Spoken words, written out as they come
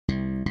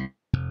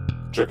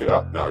Check it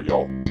out now,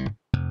 y'all.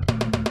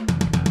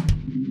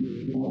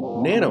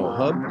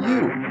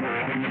 nanoHUB-U,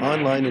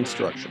 online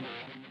instruction.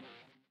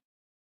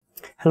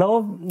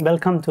 Hello,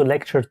 welcome to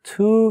lecture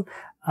 2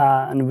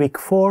 and week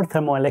 4,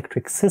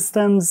 Thermoelectric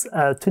Systems.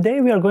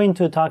 Today we are going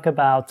to talk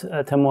about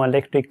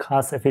thermoelectric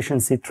cost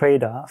efficiency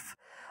trade-off.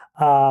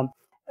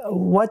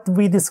 What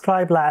we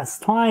described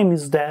last time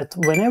is that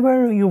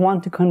whenever you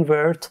want to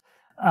convert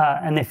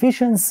an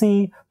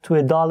efficiency to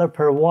 $1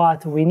 per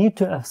watt, we need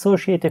to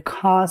associate a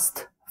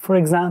cost, for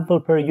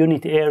example, per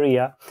unit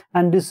area.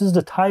 And this is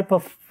the type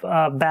of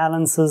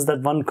balances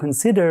that one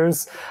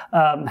considers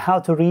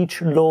how to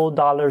reach low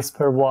dollars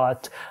per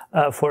watt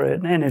for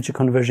an energy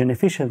conversion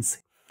efficiency.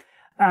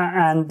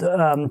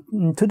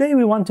 Today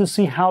we want to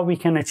see how we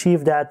can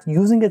achieve that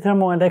using the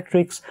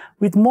thermoelectrics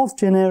with most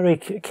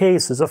generic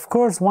cases. Of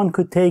course, one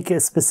could take a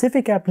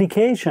specific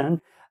application,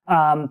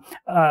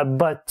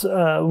 but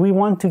we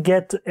want to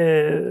get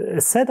a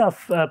set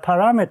of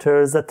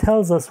parameters that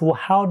tells us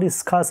how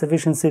this cost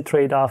efficiency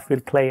trade-off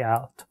will play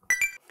out.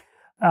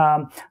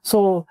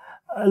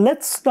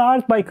 Let's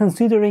start by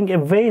considering a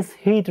waste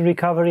heat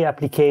recovery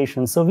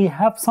application. So we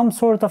have some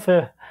sort of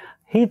a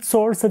heat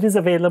source that is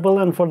available,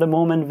 and for the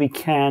moment we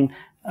can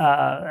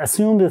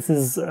assume this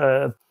is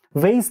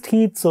waste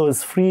heat, so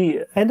it's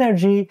free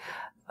energy.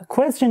 The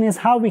question is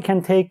how we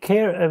can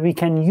we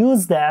can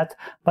use that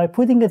by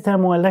putting a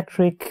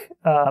thermoelectric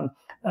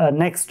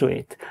next to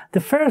it. The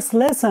first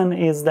lesson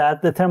is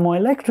that the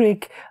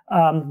thermoelectric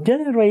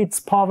generates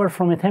power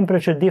from a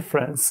temperature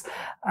difference,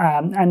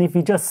 and if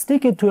we just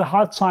stick it to a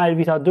hot side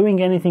without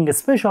doing anything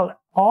special,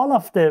 all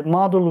of the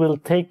module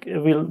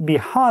will be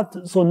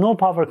hot, so no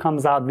power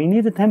comes out. We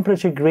need a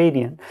temperature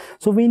gradient.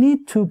 So we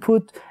need to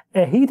put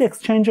a heat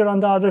exchanger on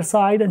the other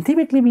side, and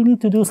typically we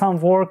need to do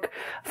some work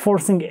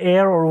forcing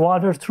air or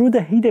water through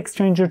the heat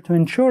exchanger to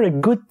ensure a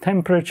good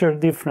temperature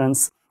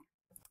difference.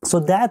 So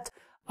that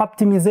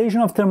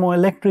optimization of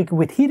thermoelectric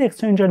with heat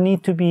exchanger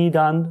need to be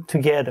done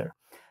together.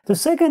 The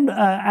second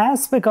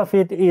aspect of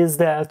it is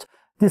that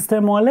this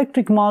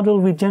thermoelectric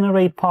module, we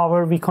generate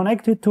power, we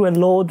connect it to a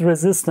load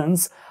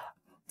resistance,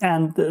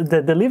 and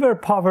the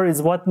delivered power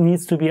is what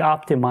needs to be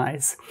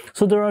optimized.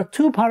 So there are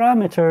two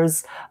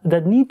parameters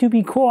that need to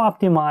be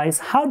co-optimized.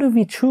 How do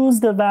we choose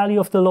the value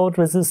of the load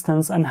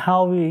resistance, and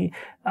how we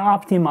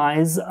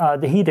optimize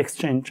the heat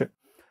exchanger?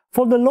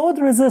 For the load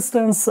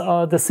resistance,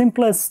 the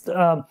simplest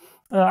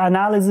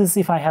analysis,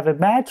 if I have a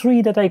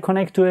battery that I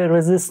connect to a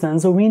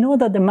resistance, so we know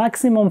that the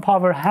maximum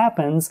power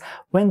happens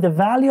when the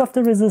value of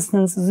the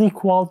resistance is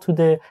equal to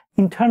the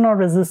internal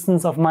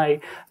resistance of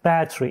my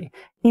battery.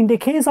 In the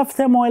case of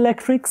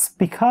thermoelectrics,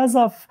 because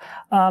of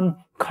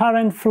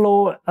current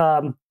flow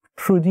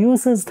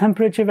produces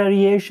temperature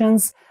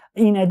variations,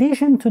 in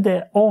addition to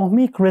the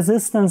ohmic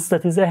resistance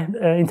that is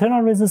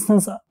internal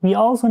resistance, we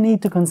also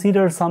need to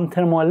consider some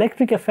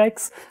thermoelectric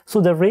effects. So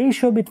the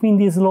ratio between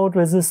these load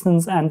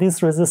resistance and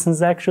this resistance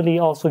is actually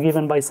also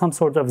given by some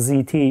sort of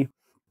ZT.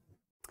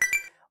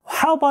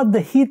 How about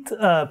the heat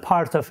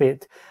part of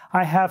it?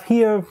 I have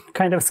here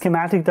kind of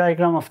schematic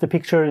diagram of the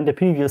picture in the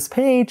previous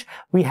page.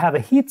 We have a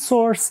heat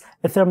source,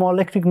 a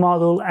thermoelectric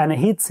module, and a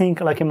heat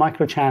sink like a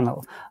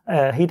microchannel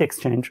heat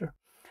exchanger.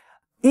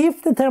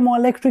 If the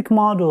thermoelectric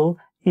module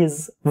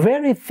is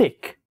very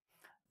thick,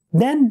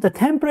 then the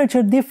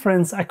temperature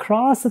difference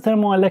across the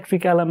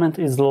thermoelectric element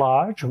is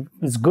large,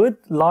 is good.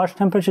 Large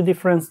temperature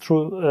difference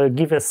through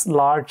give us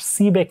large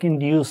Seebeck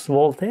induced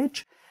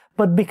voltage.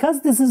 But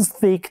because this is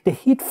thick, the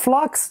heat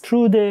flux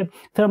through the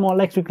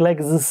thermoelectric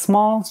legs is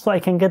small, so I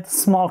can get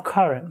small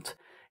current.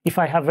 If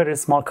I have very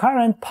small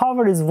current,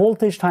 power is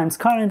voltage times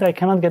current, I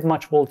cannot get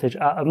much voltage,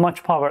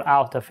 much power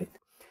out of it.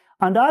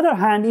 On the other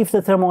hand, if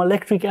the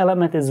thermoelectric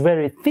element is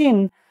very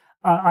thin,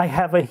 I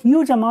have a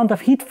huge amount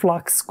of heat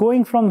flux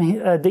going from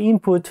the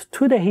input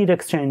to the heat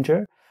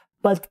exchanger,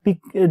 but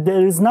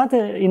there is not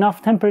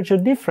enough temperature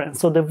difference,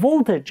 so the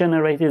voltage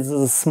generated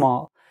is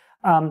small.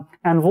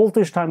 And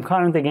voltage times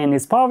current again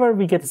is power,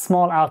 we get a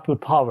small output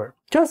power.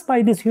 Just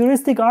by this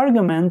heuristic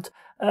argument,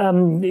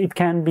 it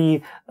can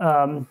be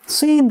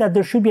seen that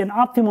there should be an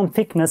optimum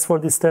thickness for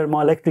this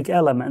thermoelectric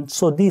element.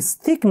 So this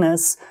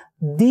thickness,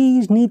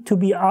 these need to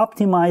be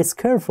optimized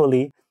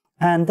carefully.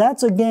 And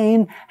that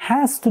again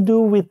has to do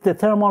with the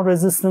thermal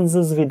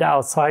resistances with the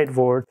outside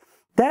world.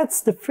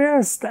 That's the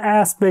first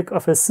aspect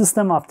of a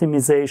system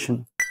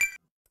optimization.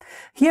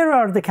 Here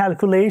are the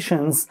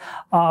calculations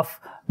of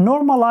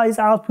normalized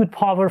output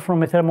power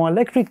from a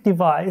thermoelectric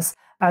device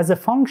as a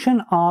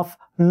function of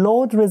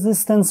load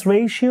resistance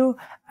ratio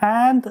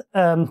and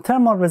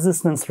thermal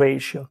resistance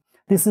ratio.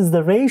 This is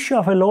the ratio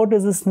of a load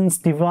resistance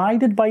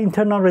divided by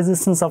internal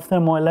resistance of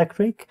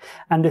thermoelectric,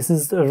 and this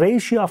is the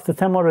ratio of the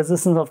thermal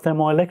resistance of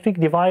thermoelectric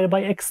divided by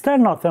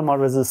external thermal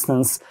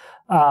resistance.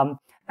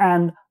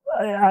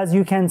 As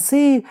you can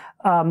see,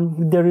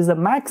 there is a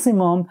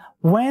maximum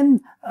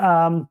when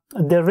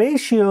the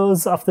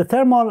ratios of the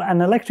thermal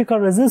and electrical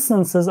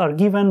resistances are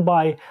given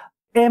by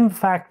m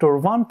factor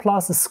 1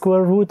 plus the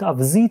square root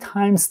of Z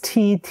times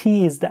T.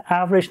 T is the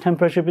average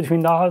temperature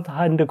between the hot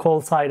and the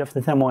cold side of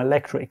the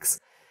thermoelectrics.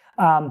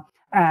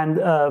 and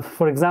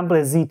for example,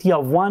 a ZT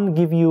of 1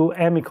 give you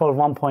M equal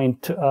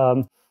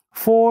 1.4,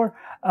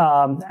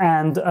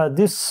 and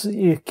this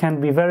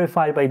can be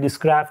verified by this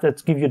graph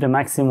that gives you the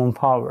maximum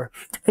power.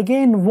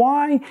 Again,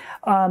 why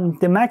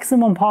the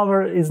maximum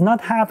power is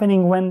not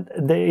happening when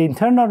the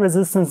internal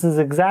resistance is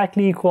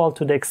exactly equal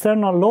to the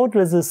external load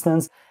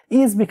resistance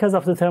is because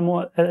of the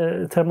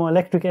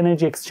thermoelectric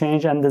energy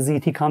exchange, and the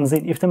ZT comes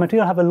in. If the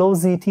material have a low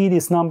ZT,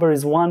 this number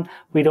is 1,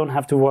 we don't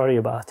have to worry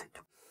about it.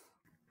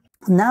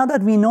 Now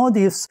that we know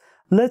this,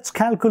 let's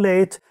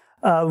calculate.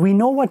 We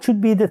know what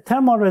should be the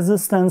thermal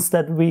resistance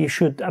that we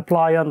should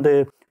apply on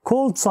the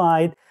cold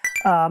side.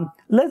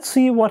 Let's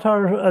see what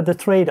are the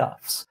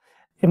trade-offs.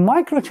 A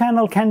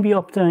microchannel can be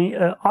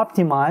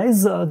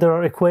optimized. There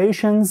are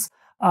equations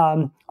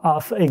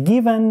of a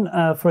given,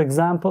 for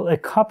example, a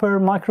copper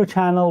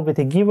microchannel with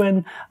a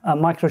given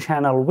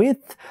microchannel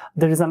width.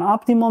 There is an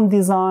optimum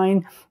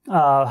design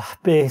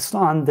based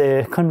on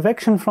the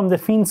convection from the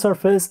fin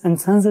surface and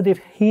sensitive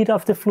heat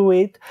of the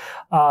fluid.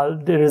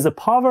 There is a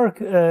power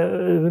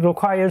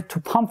required to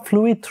pump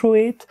fluid through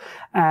it,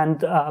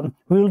 and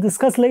we will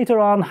discuss later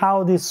on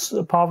how this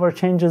power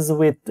changes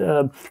with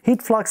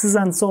heat fluxes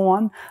and so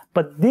on.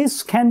 But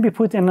this can be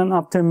put in an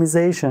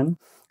optimization,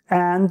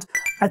 and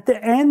at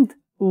the end,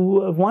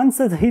 once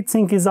the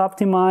heatsink is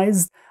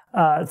optimized,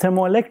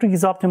 thermoelectric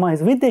is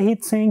optimized with the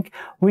heatsink,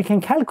 we can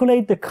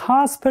calculate the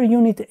cost per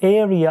unit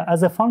area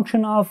as a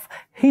function of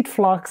heat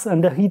flux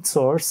and the heat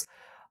source.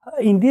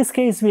 In this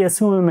case, we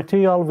assume a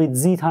material with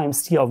Z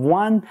times T of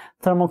 1,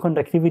 thermal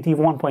conductivity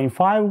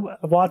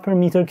 1.5 watt per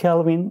meter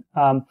Kelvin,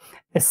 a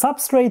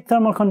substrate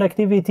thermal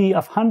conductivity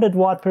of 100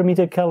 watt per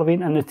meter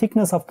Kelvin, and a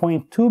thickness of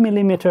 0.2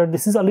 millimeter.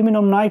 This is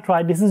aluminum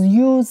nitride. This is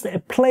used a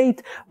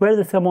plate where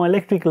the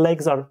thermoelectric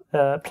legs are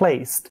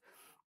placed.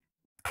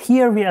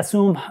 Here we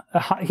assume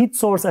a heat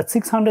source at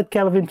 600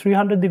 Kelvin,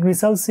 300 degrees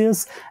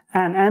Celsius,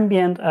 and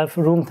ambient of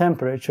room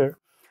temperature.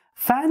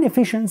 Fan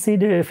efficiency,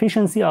 the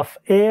efficiency of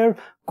air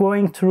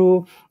going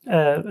through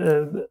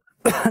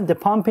the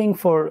pumping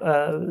for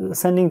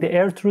sending the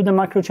air through the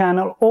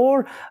microchannel,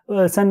 or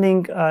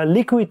sending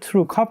liquid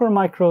through copper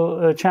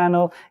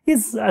microchannel,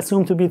 is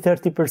assumed to be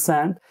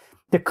 30%.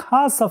 The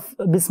cost of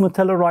bismuth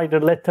telluride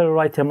or lead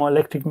telluride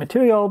thermoelectric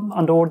material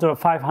on the order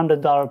of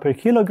 $500 per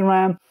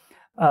kilogram.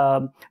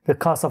 The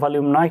cost of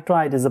aluminum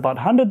nitride is about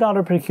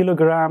 $100 per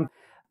kilogram.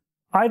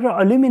 Either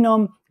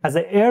aluminum as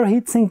an air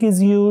heatsink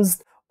is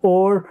used,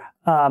 or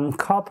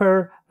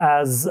copper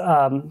as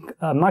a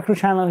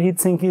microchannel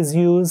heatsink is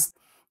used.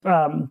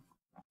 So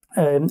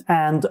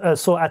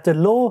at the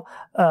low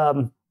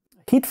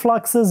heat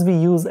fluxes, we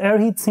use air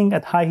heatsink.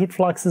 At high heat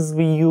fluxes,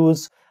 we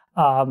use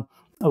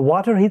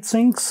water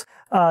heatsinks.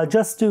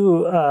 Just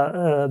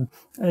to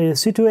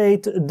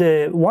situate,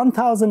 the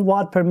 1000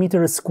 watt per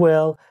meter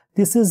square,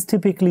 this is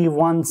typically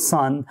one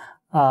sun,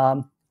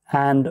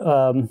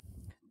 and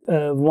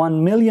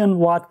 1 million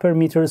watt per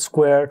meter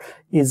square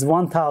is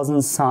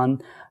 1000 sun.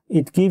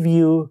 It gives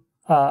you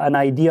an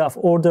idea of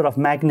order of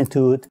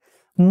magnitude.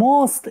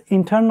 Most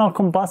internal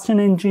combustion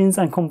engines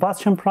and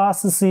combustion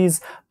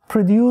processes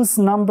produce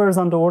numbers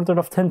on the order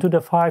of 10 to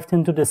the 5,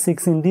 10 to the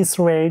 6 in this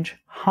range,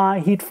 high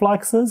heat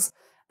fluxes,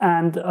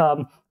 and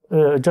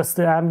just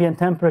the ambient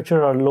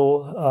temperature or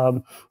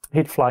low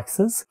heat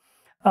fluxes.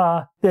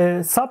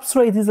 The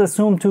substrate is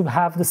assumed to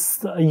have this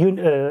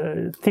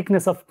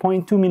thickness of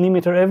 0.2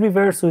 millimeter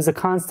everywhere, so it's a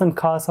constant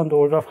cost on the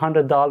order of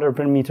 $100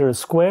 per meter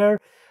square.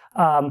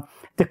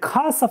 The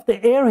cost of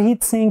the air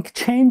heatsink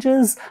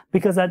changes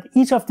because at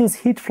each of these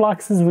heat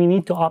fluxes we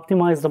need to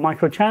optimize the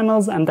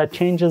microchannels, and that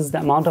changes the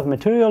amount of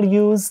material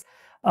used.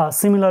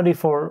 Similarly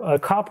for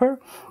copper.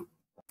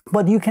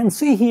 But you can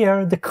see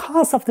here the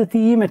cost of the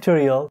TE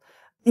material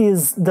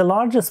is the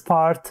largest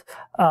part.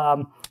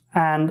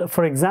 And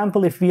for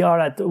example, if we are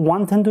at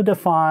 110 to the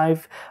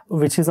 5,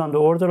 which is on the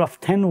order of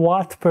 10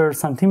 watt per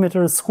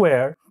centimeter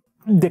square,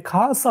 the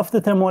cost of the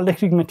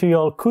thermoelectric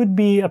material could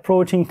be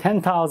approaching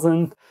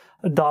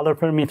 $10,000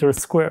 per meter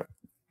square.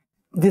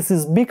 This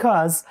is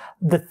because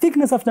the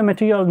thickness of the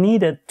material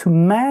needed to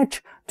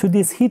match to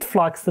this heat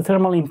flux, the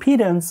thermal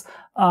impedance,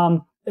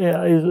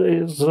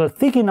 is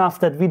thick enough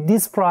that with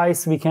this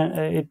price we can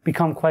it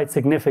become quite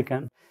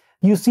significant.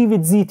 You see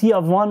with ZT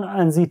of 1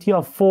 and ZT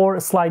of 4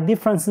 slight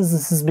differences.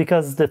 This is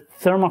because the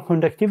thermal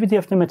conductivity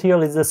of the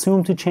material is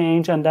assumed to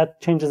change, and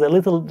that changes a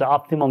little the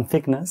optimum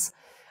thickness.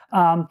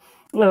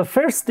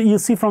 First, you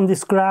see from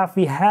this graph,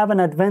 we have an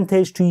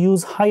advantage to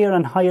use higher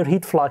and higher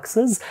heat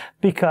fluxes,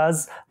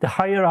 because the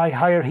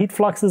higher heat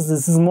fluxes,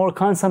 this is more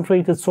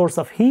concentrated source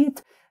of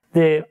heat.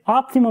 The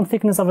optimum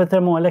thickness of a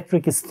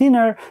thermoelectric is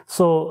thinner,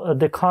 so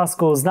the cost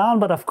goes down.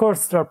 But of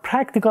course, there are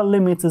practical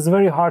limits. It's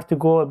very hard to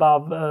go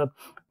above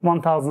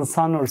 1000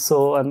 sun or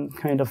so and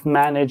kind of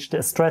manage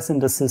the stress in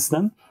the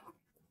system.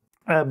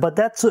 But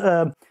that's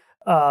one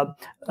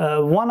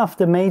of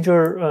the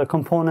major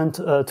component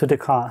to the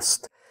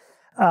cost.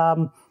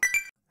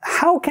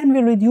 How can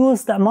we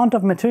reduce the amount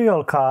of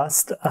material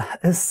cost?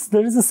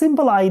 There is a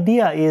simple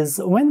idea is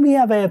when we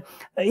have a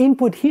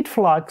input heat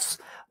flux,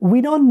 we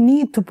don't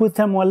need to put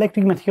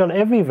thermoelectric material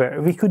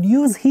everywhere. We could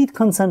use heat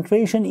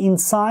concentration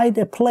inside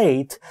a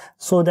plate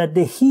so that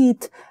the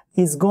heat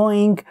is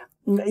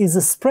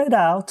spread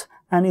out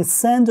and is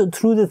sent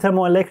through the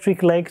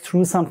thermoelectric leg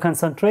through some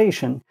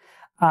concentration.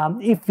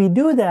 If we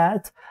do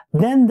that,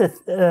 then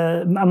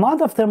the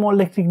amount of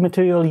thermoelectric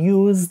material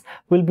used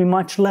will be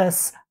much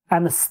less,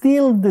 and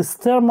still this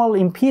thermal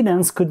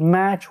impedance could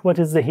match what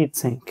is the heat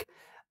sink.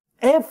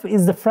 F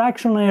is the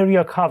fractional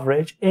area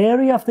coverage,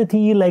 area of the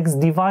TE legs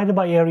divided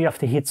by area of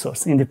the heat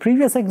source. In the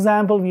previous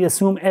example, we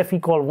assume F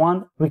equal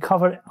 1. We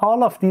covered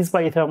all of these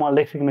by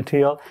thermoelectric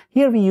material.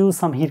 Here we use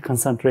some heat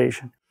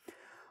concentration.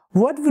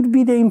 What would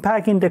be the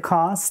impact in the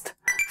cost?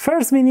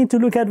 First, we need to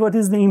look at what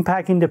is the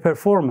impact in the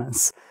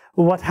performance.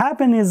 What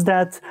happened is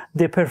that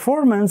the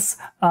performance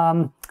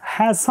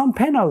has some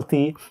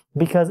penalty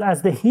because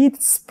as the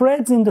heat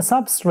spreads in the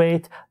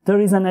substrate, there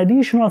is an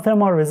additional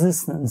thermal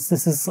resistance.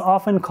 This is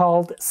often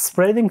called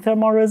spreading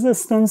thermal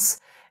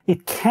resistance.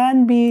 It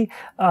can be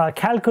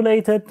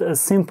calculated,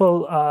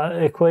 simple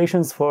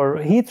equations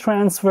for heat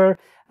transfer,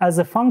 as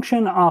a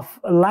function of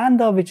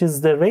lambda, which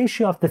is the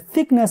ratio of the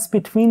thickness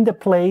between the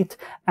plate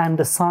and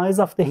the size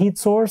of the heat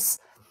source,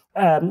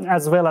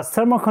 as well as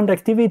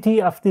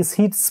thermoconductivity of this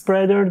heat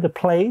spreader, the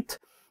plate.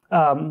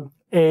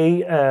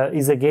 A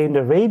is again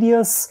the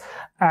radius,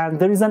 and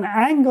there is an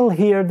angle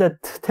here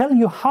that tells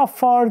you how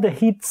far the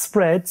heat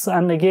spreads,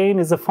 and again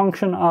is a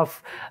function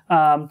of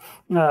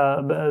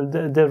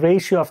the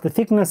ratio of the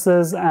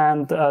thicknesses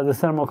and the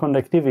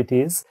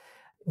thermoconductivities.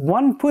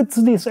 One puts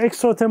this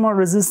extra thermal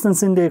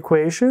resistance in the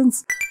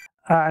equations,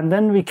 and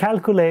then we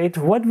calculate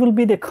what will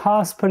be the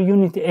cost per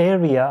unit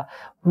area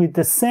with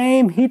the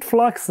same heat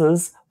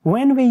fluxes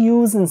when we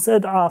use,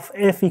 instead of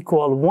F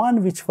equal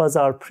 1, which was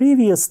our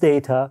previous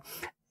data,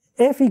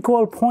 F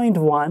equal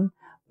 0.1,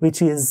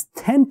 which is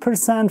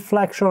 10%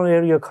 fractional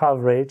area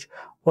coverage,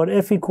 or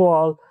F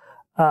equal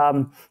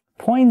 0.01,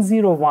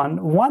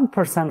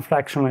 1%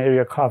 fractional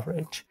area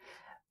coverage.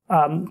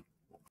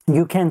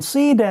 You can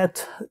see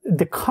that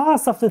the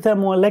cost of the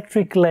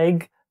thermoelectric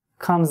leg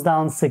comes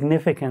down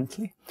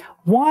significantly.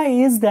 Why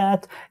is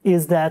that?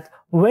 Is that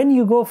when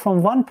you go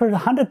from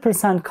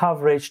 100%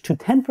 coverage to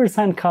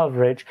 10%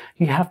 coverage,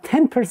 you have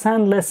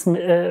 10% less,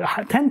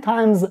 10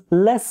 times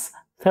less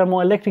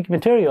thermoelectric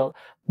material.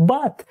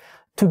 But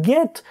to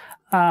get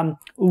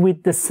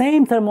with the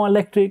same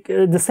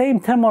thermoelectric, the same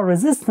thermal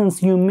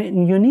resistance, you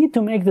need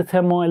to make the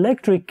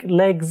thermoelectric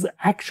legs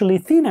actually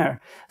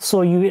thinner.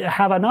 So you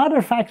have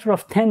another factor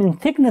of 10 in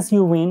thickness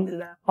you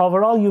win.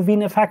 Overall, you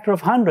win a factor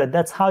of 100.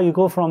 That's how you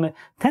go from a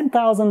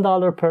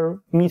 $10,000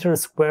 per meter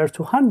square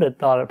to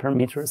 $100 per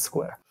meter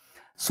square.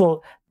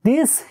 So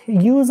this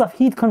use of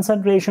heat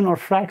concentration or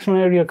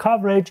fractional area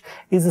coverage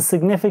is a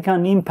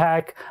significant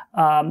impact,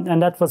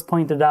 and that was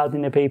pointed out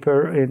in a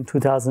paper in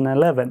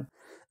 2011.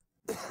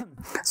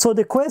 So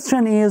the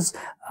question is,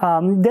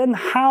 then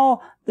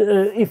how,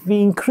 if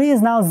we increase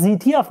now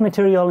ZT of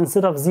material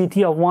instead of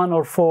ZT of 1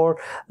 or 4,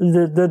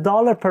 the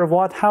dollar per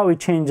watt, how it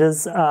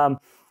changes?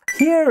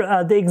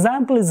 Here, the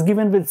example is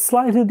given with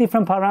slightly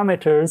different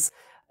parameters.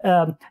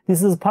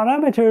 This is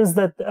parameters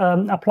that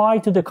apply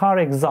to the car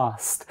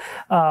exhaust.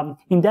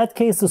 In that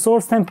case, the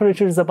source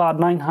temperature is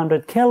about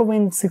 900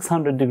 Kelvin,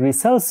 600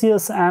 degrees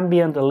Celsius,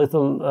 ambient a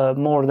little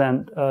more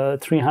than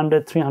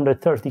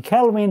 330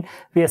 Kelvin.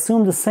 We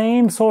assume the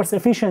same source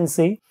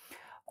efficiency,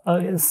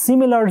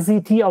 similar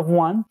ZT of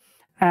 1.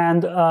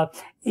 And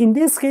in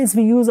this case,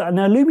 we use an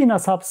alumina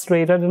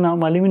substrate,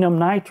 aluminum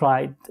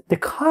nitride. The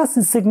cost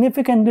is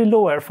significantly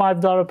lower,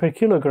 $5 per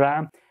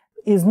kilogram.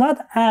 Is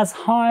not as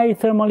high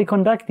thermally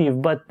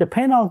conductive, but the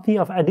penalty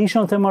of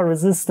additional thermal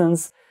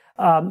resistance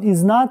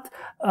is not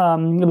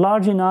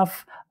large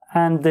enough,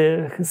 and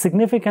the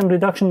significant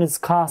reduction in its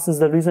cost is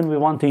the reason we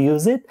want to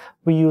use it.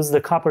 We use the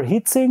copper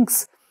heat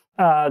sinks.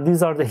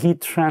 These are the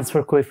heat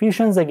transfer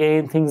coefficients,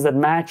 again, things that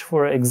match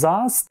for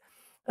exhaust.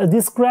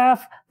 This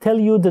graph tells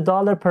you the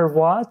dollar per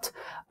watt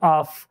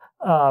of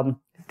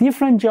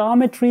different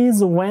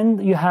geometries when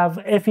you have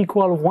F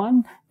equal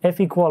 1,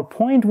 F equal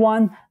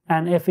 0.1,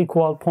 and F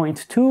equal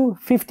 0.2,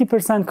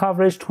 50%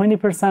 coverage,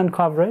 20%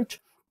 coverage.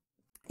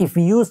 If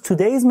we use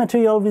today's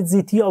material with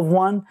ZT of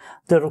 1,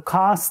 the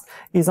cost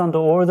is on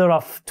the order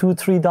of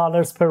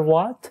 $2–3 per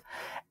watt.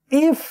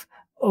 If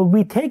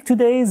we take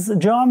today's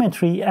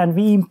geometry and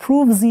we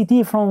improve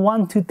ZT from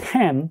 1 to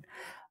 10,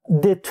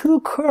 the two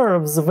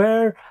curves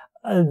where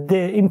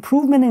the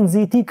improvement in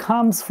ZT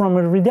comes from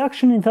a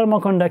reduction in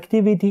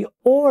thermoconductivity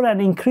or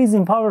an increase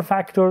in power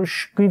factor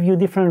give you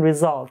different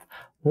results.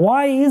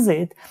 Why is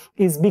it?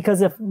 Is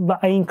because if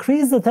I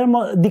decrease the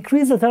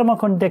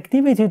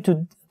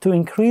thermoconductivity to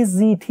increase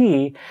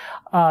ZT,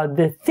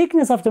 the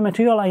thickness of the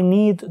material I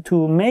need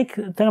to make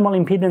thermal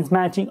impedance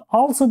matching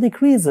also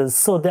decreases.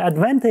 So the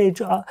advantage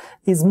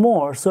is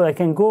more. So I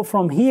can go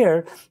from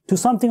here to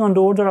something on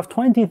the order of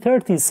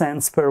 20–30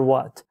 cents per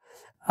watt.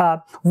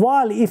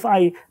 While if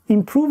I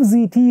improve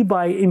ZT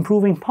by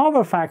improving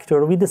power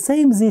factor with the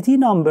same ZT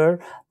number,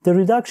 the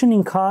reduction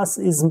in cost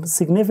is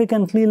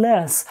significantly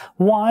less.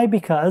 Why?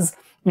 Because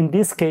in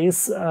this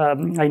case,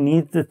 I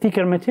need the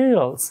thicker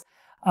materials.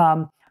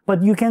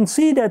 But you can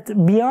see that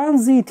beyond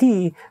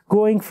ZT,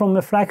 going from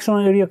a fractional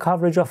area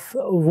coverage of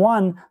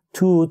 1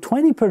 to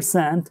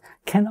 20%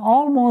 can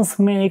almost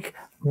make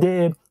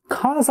the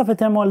cost of a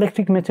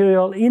thermoelectric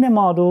material in a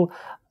module,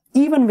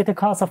 even with a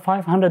cost of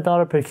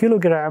 $500 per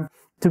kilogram,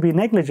 to be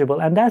negligible,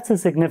 and that's a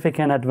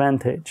significant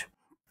advantage.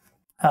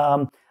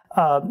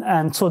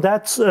 And so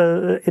that's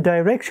a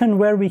direction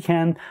where we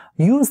can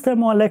use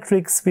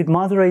thermoelectrics with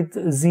moderate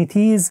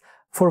ZTs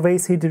for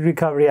waste heat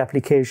recovery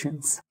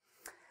applications.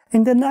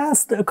 In the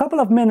last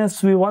couple of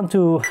minutes, we want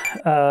to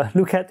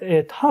look at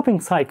a topping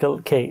cycle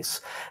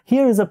case.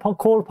 Here is a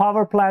coal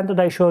power plant that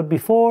I showed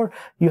before.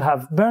 You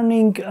have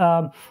burning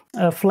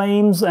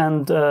flames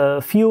and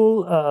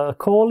fuel,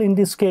 coal in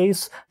this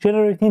case,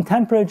 generating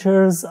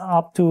temperatures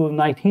up to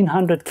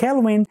 1900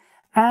 Kelvin.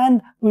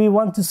 And we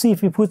want to see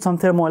if we put some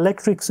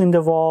thermoelectrics in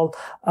the wall,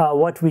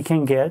 what we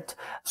can get.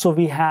 So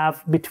we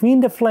have between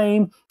the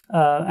flame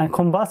and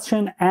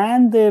combustion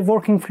and the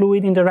working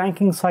fluid in the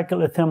Rankine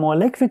cycle a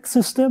thermoelectric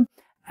system,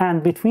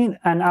 and between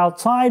and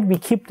outside we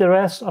keep the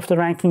rest of the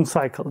Rankine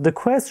cycle. The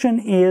question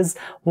is,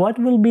 what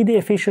will be the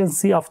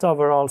efficiency of the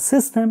overall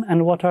system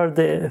and what are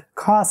the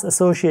costs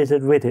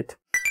associated with it?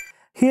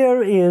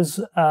 Here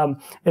is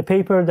a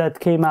paper that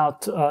came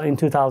out in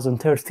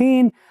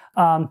 2013.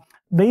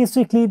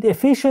 Basically, the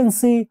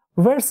efficiency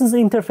versus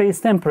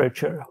interface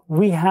temperature.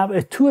 We have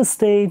a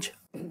two-stage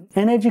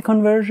energy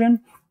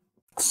conversion.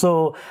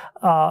 So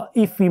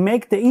if we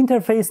make the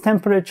interface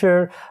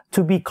temperature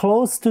to be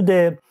close to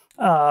the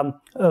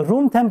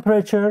room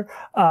temperature,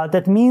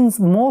 that means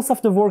most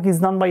of the work is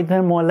done by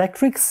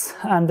thermoelectrics,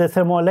 and the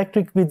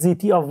thermoelectric with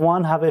ZT of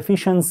 1 have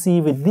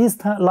efficiency with these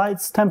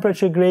light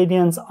temperature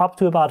gradients up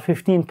to about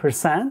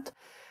 15%.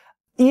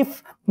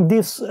 If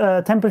this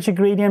temperature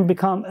gradient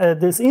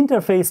this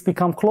interface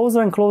become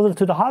closer and closer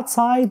to the hot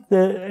side,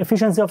 the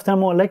efficiency of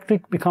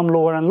thermoelectric become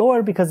lower and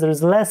lower because there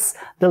is less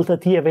delta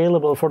T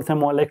available for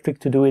thermoelectric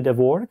to do the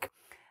work.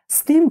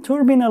 Steam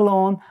turbine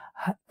alone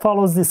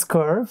follows this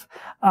curve.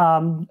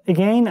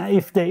 Again,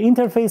 if the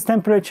interface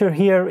temperature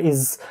here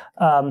is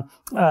on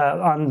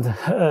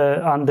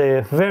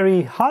the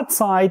very hot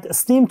side, a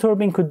steam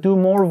turbine could do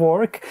more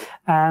work,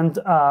 and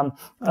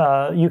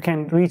you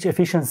can reach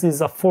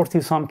efficiencies of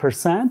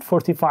 40-some%,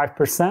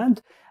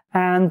 45%,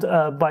 and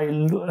by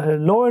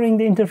lowering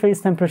the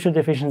interface temperature, the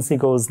efficiency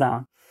goes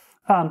down.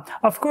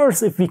 Of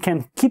course, if we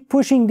can keep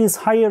pushing this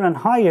higher and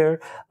higher,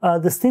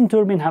 the steam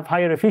turbine have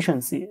higher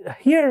efficiency.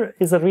 Here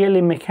is a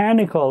really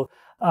mechanical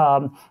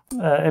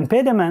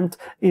impediment,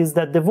 is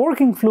that the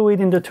working fluid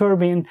in the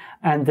turbine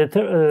and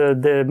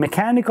the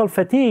mechanical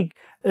fatigue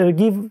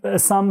give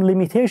some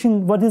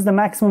limitation. What is the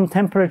maximum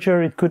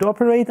temperature it could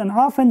operate? And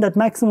often that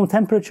maximum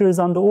temperature is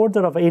on the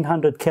order of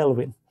 800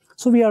 Kelvin.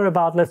 So we are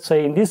about, let's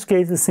say, in this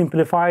case, a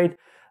simplified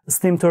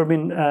steam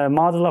turbine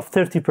model of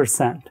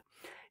 30%.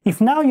 If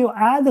now you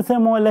add the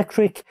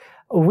thermoelectric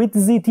with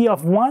ZT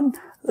of 1,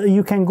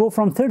 you can go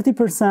from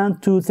 30%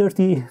 to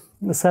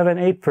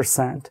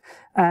 37-8%.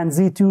 And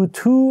Z2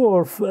 2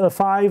 or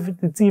 5,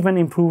 it's even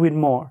improving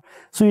more.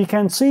 So you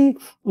can see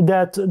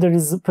that there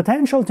is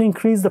potential to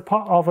increase the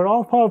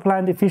overall power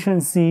plant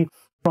efficiency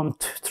from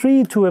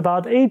 3 to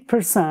about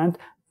 8%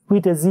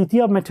 with a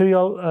ZT of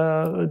material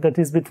that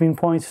is between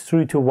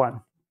 0.3 to 1.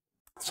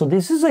 So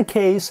this is a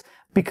case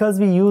because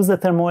we use the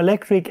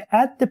thermoelectric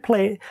at the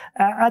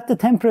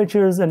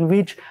temperatures in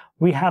which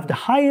we have the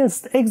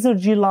highest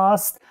exergy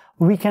loss,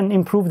 we can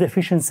improve the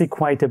efficiency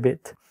quite a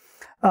bit.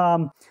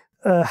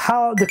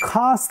 How the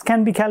cost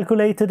can be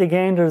calculated,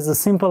 again, there's a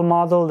simple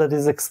model that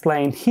is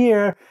explained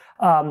here.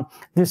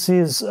 This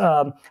is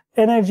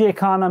energy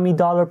economy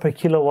dollar per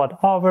kilowatt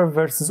hour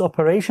versus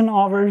operation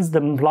hours. The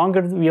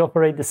longer we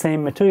operate the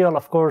same material,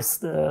 of course,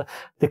 the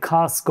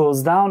cost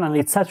goes down and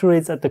it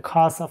saturates at the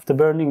cost of the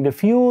burning the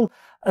fuel.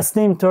 A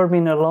steam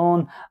turbine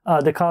alone,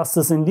 the cost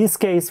is in this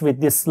case with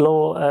this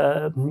low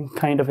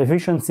kind of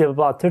efficiency of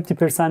about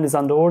 30% is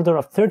on the order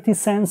of 30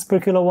 cents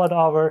per kilowatt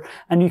hour.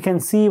 And you can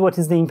see what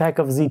is the impact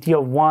of ZT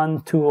of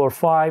 1, 2, or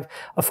 5.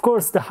 Of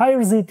course, the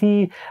higher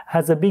ZT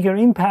has a bigger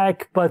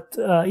impact, but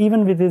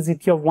even with the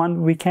ZT of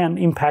 1, we can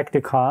impact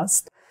the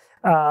cost.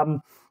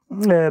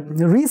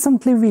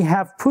 Recently, we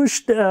have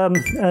pushed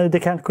the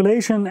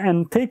calculation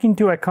and take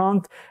into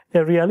account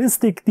a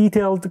realistic,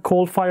 detailed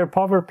coal-fired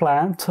power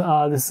plant.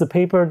 This is a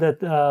paper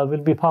that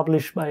will be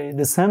published by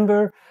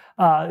December.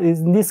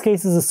 In this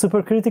case, is a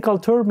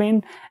supercritical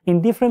turbine.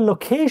 In different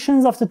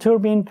locations of the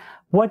turbine,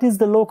 what is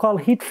the local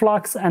heat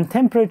flux and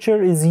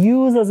temperature is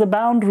used as a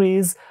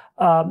boundaries,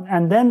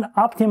 and then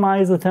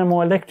optimize the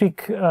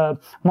thermoelectric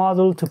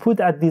model to put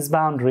at these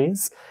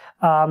boundaries.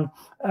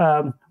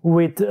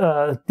 With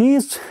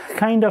these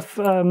kind of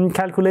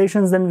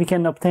calculations, then we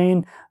can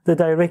obtain the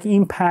direct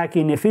impact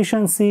in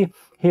efficiency.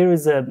 Here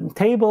is a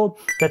table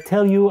that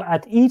tells you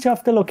at each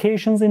of the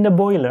locations in the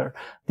boiler,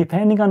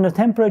 depending on the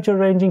temperature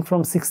ranging from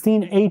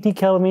 1680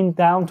 Kelvin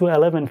down to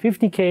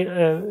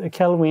 1150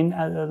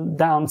 Kelvin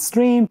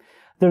downstream,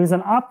 There is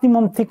an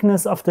optimum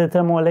thickness of the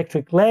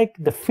thermoelectric leg,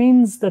 the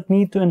fins that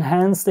need to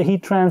enhance the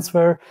heat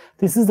transfer.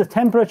 This is the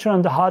temperature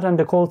on the hot and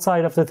the cold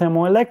side of the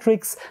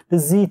thermoelectrics. The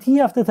ZT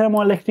of the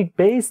thermoelectric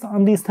based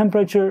on this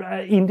temperature,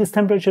 in this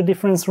temperature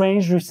difference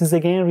range, which is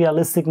again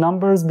realistic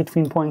numbers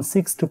between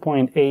 0.6 to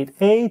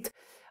 0.88.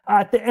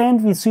 At the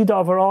end, we see the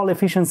overall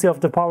efficiency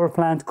of the power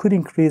plant could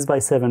increase by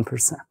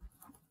 7%.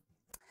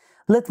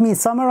 Let me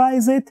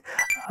summarize it.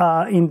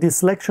 In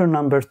this lecture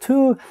number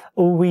 2,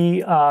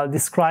 we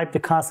described the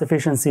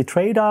cost-efficiency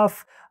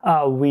trade-off.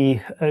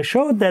 We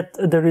showed that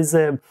there is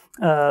a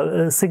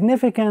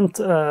significant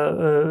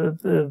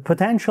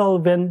potential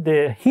when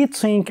the heat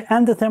sink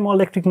and the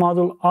thermoelectric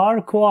module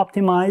are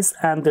co-optimized,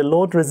 and the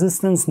load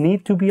resistance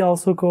need to be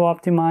also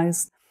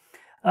co-optimized.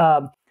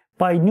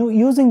 By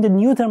using the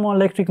new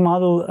thermoelectric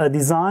module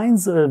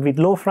designs with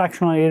low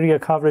fractional area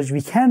coverage,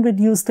 we can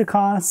reduce the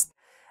cost.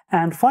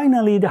 And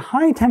finally, the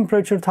high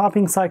temperature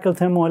topping cycle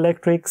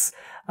thermoelectrics,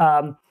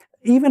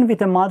 even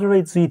with a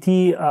moderate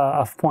ZT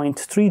of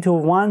 0.3 to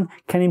 1,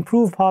 can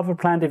improve power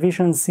plant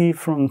efficiency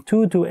from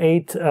 2 to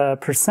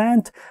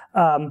 8%.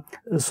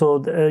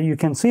 So you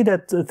can see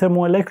that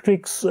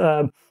thermoelectrics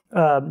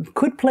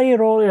could play a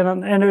role in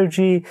an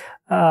energy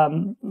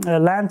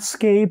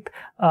landscape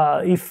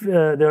if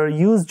they're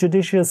used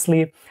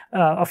judiciously.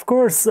 Of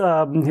course,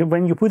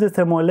 when you put a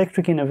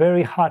thermoelectric in a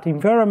very hot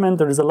environment,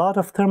 there is a lot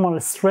of thermal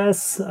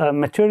stress,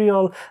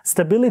 material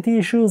stability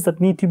issues that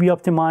need to be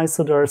optimized,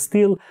 so there are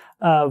still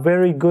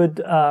very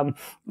good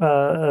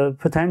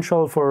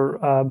potential for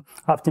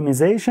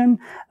optimization.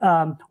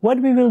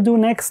 What we will do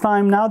next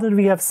time, now that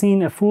we have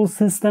seen a full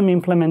system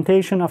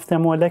implementation of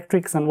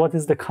thermoelectrics and what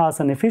is the cost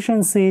and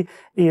efficiency,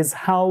 is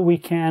how we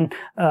can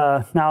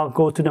now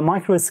go to the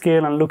micro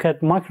scale and look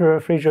at micro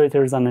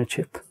refrigerators on a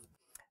chip.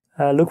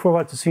 Look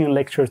forward to seeing you in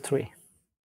lecture 3.